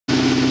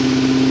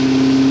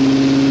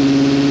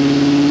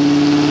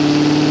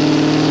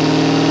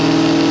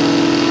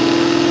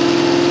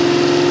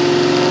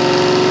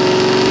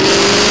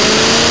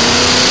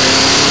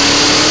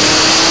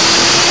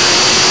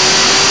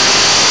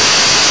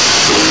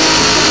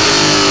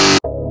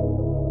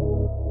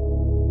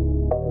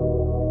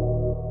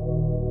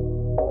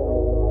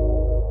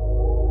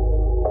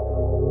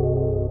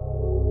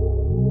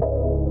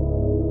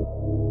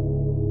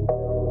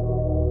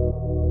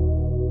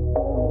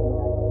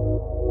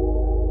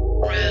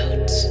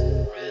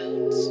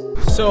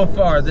So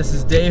far, this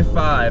is day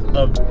 5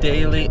 of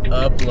daily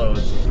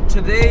uploads.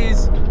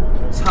 Today's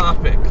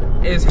topic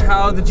is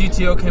how the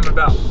GTO came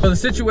about. So the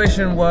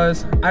situation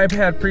was, I've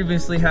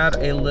previously had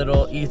a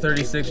little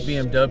E36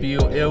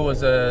 BMW. It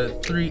was a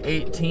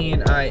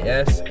 318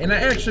 IS, and I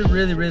actually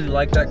really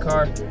liked that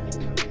car.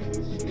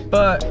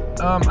 But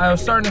I was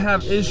starting to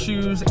have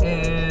issues,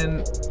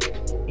 and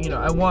you know,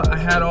 I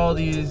had all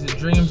these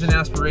dreams and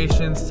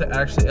aspirations to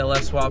actually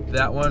LS swap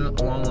that one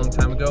a long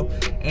time ago,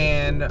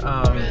 and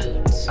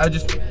I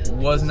just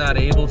was not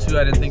able to.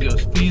 I didn't think it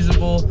was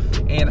feasible,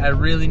 and I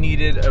really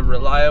needed a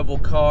reliable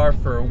car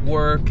for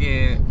work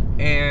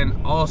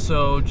and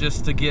also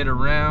just to get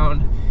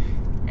around,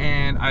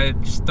 and I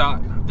just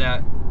thought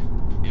that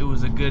it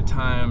was a good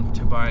time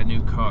to buy a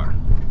new car.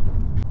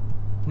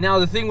 Now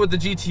the thing with the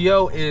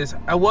GTO is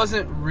I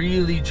wasn't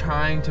really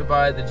trying to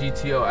buy the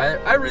GTO.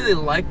 I really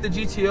liked the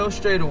GTO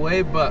straight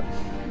away, but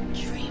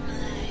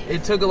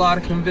it took a lot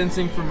of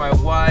convincing from my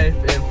wife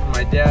and from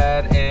my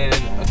dad and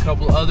a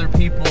couple other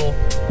people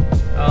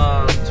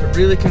to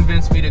really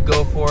convince me to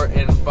go for it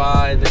and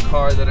buy the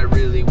car that I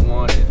really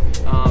wanted.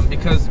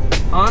 Because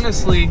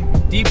honestly,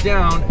 deep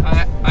down,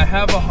 I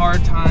have a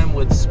hard time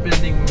with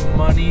spending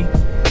money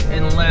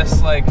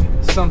unless like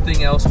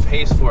something else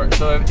pays for it.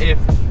 So if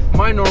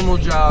my normal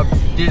job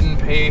didn't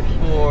pay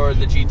for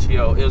the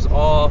GTO, it was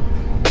all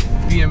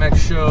BMX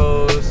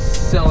shows,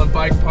 selling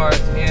bike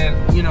parts,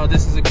 and you know,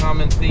 this is a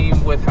common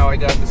theme with how I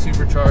got the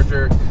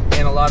supercharger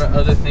and a lot of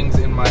other things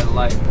in my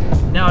life.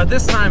 Now at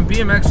this time,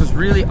 BMX was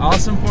really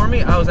awesome for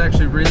me. I was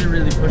actually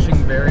really pushing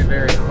very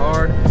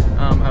hard.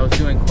 I was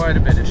doing quite a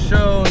bit of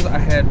shows. I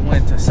had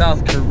went to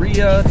South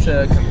Korea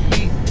to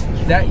compete.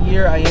 That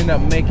year I ended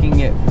up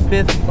making it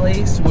 5th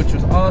place, which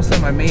was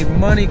awesome. I made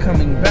money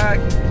coming back,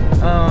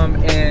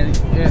 and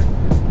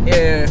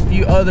if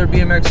you other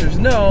BMXers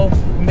know,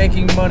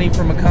 making money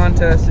from a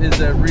contest is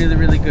a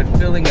really good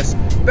feeling,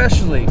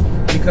 especially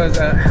because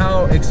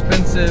how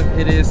expensive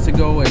it is to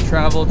go and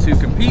travel to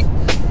compete.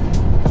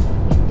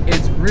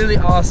 It's really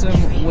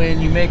awesome when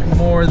you make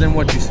more than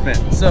what you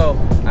spent. So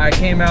I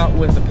came out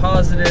with a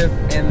positive,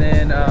 and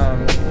then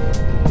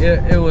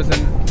it was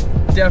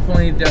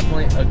definitely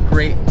a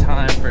great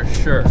time for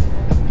sure.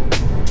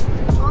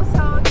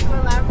 Also, to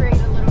elaborate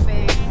a little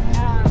bit,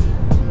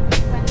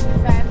 when he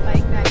said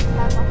like that he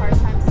has a hard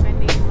time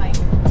spending, like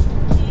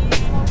he's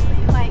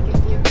mostly like a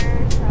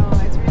giver, so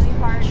it's really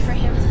hard for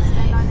him to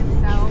spend on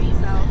himself.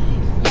 So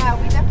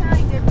yeah, we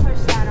definitely did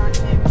push that on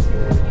him to,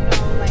 you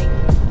know, like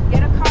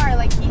get a car.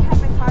 Like he had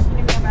been talking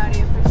to me about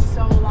it for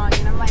so long,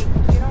 and I'm like,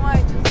 you know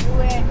what, just do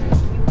it.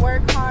 You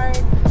work hard,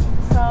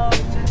 so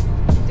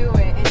just do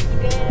it. And he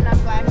did, and I'm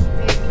glad he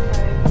did,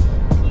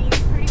 because he's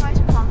pretty much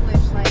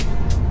accomplished like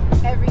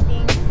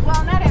everything,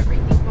 well not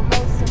everything, but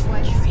most of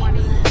what he's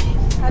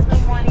has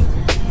been wanting to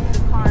do to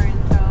the car.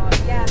 And so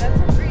yeah, that's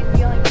a great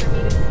feeling for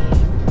me to see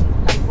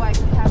like what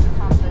he has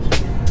accomplished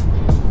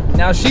with it.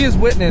 Now she is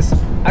witness,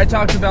 I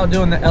talked about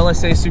doing the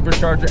LSA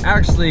supercharger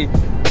actually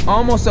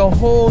almost a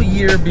whole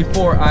year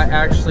before I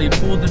actually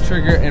pulled the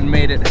trigger and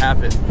made it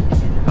happen.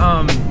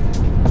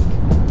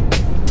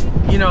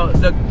 You know,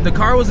 the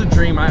car was a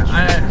dream.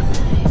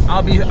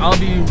 I'll be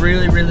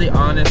really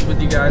honest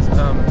with you guys.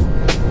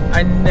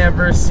 I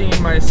never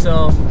seen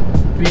myself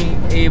being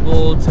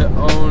able to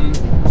own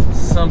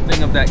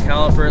something of that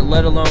caliber,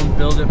 let alone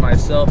build it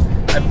myself.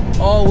 I've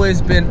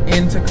always been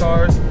into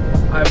cars.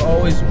 I've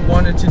always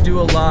wanted to do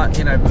a lot,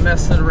 and I've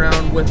messed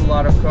around with a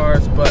lot of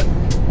cars, but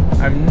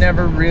I've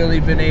never really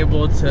been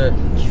able to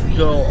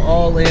go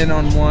all in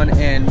on one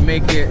and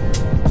make it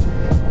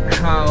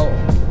how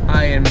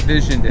I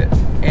envisioned it.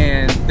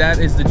 And that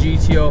is the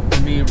GTO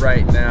for me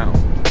right now.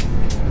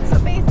 So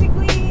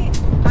basically,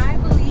 I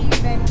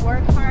believe in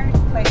work hard,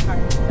 play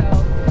hard.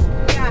 So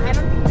yeah, I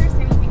don't think there's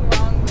anything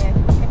wrong with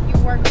if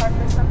you work hard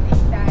for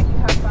something that you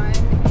have fun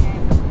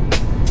and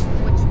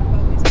what you've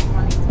always been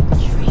wanting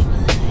to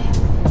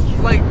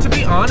do. Like, to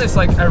be honest,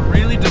 like I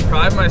really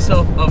deprived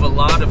myself of a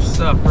lot of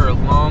stuff for a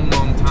long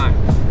time.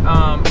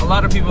 A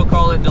lot of people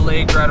call it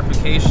delayed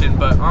gratification,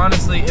 but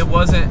honestly, it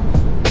wasn't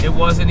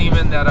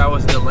even that I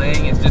was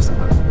delaying. It's just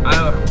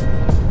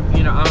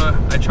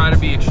I try to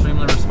be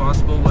extremely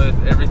responsible with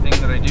everything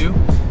that I do,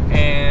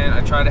 and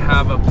I try to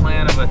have a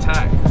plan of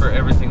attack for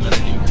everything that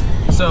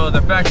I do. So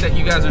the fact that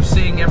you guys are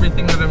seeing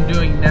everything that I'm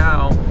doing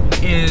now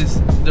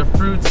is the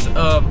fruits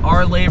of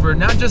our labor,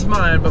 not just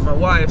mine, but my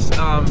wife's,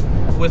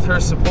 with her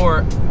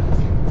support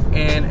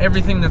and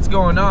everything that's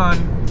going on.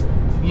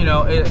 You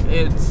know,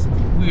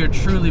 we are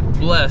truly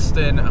blessed,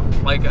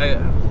 and like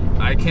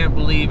I can't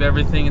believe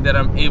everything that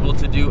I'm able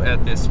to do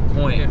at this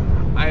point.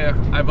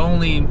 I've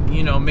only,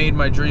 you know, made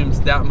my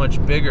dreams that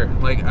much bigger.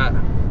 Like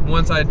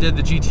once I did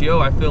the GTO,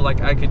 I feel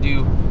like I could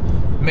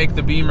make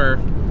the Beamer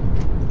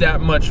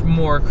that much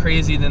more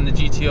crazy than the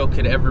GTO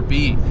could ever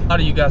be. A lot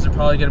of you guys are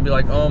probably gonna be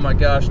like, oh my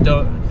gosh,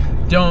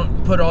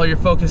 don't put all your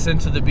focus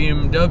into the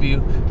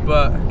BMW.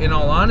 But in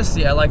all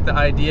honesty, I like the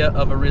idea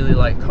of a really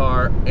light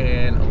car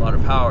and a lot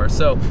of power.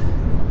 So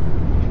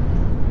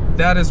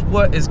that is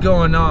what is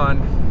going on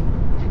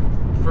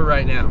for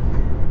right now.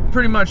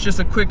 pretty much just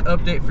a quick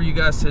update for you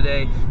guys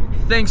today.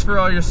 Thanks for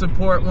all your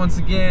support once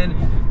again.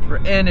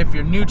 And if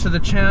you're new to the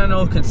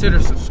channel, consider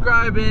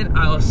subscribing.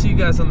 I'll see you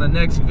guys on the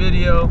next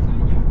video.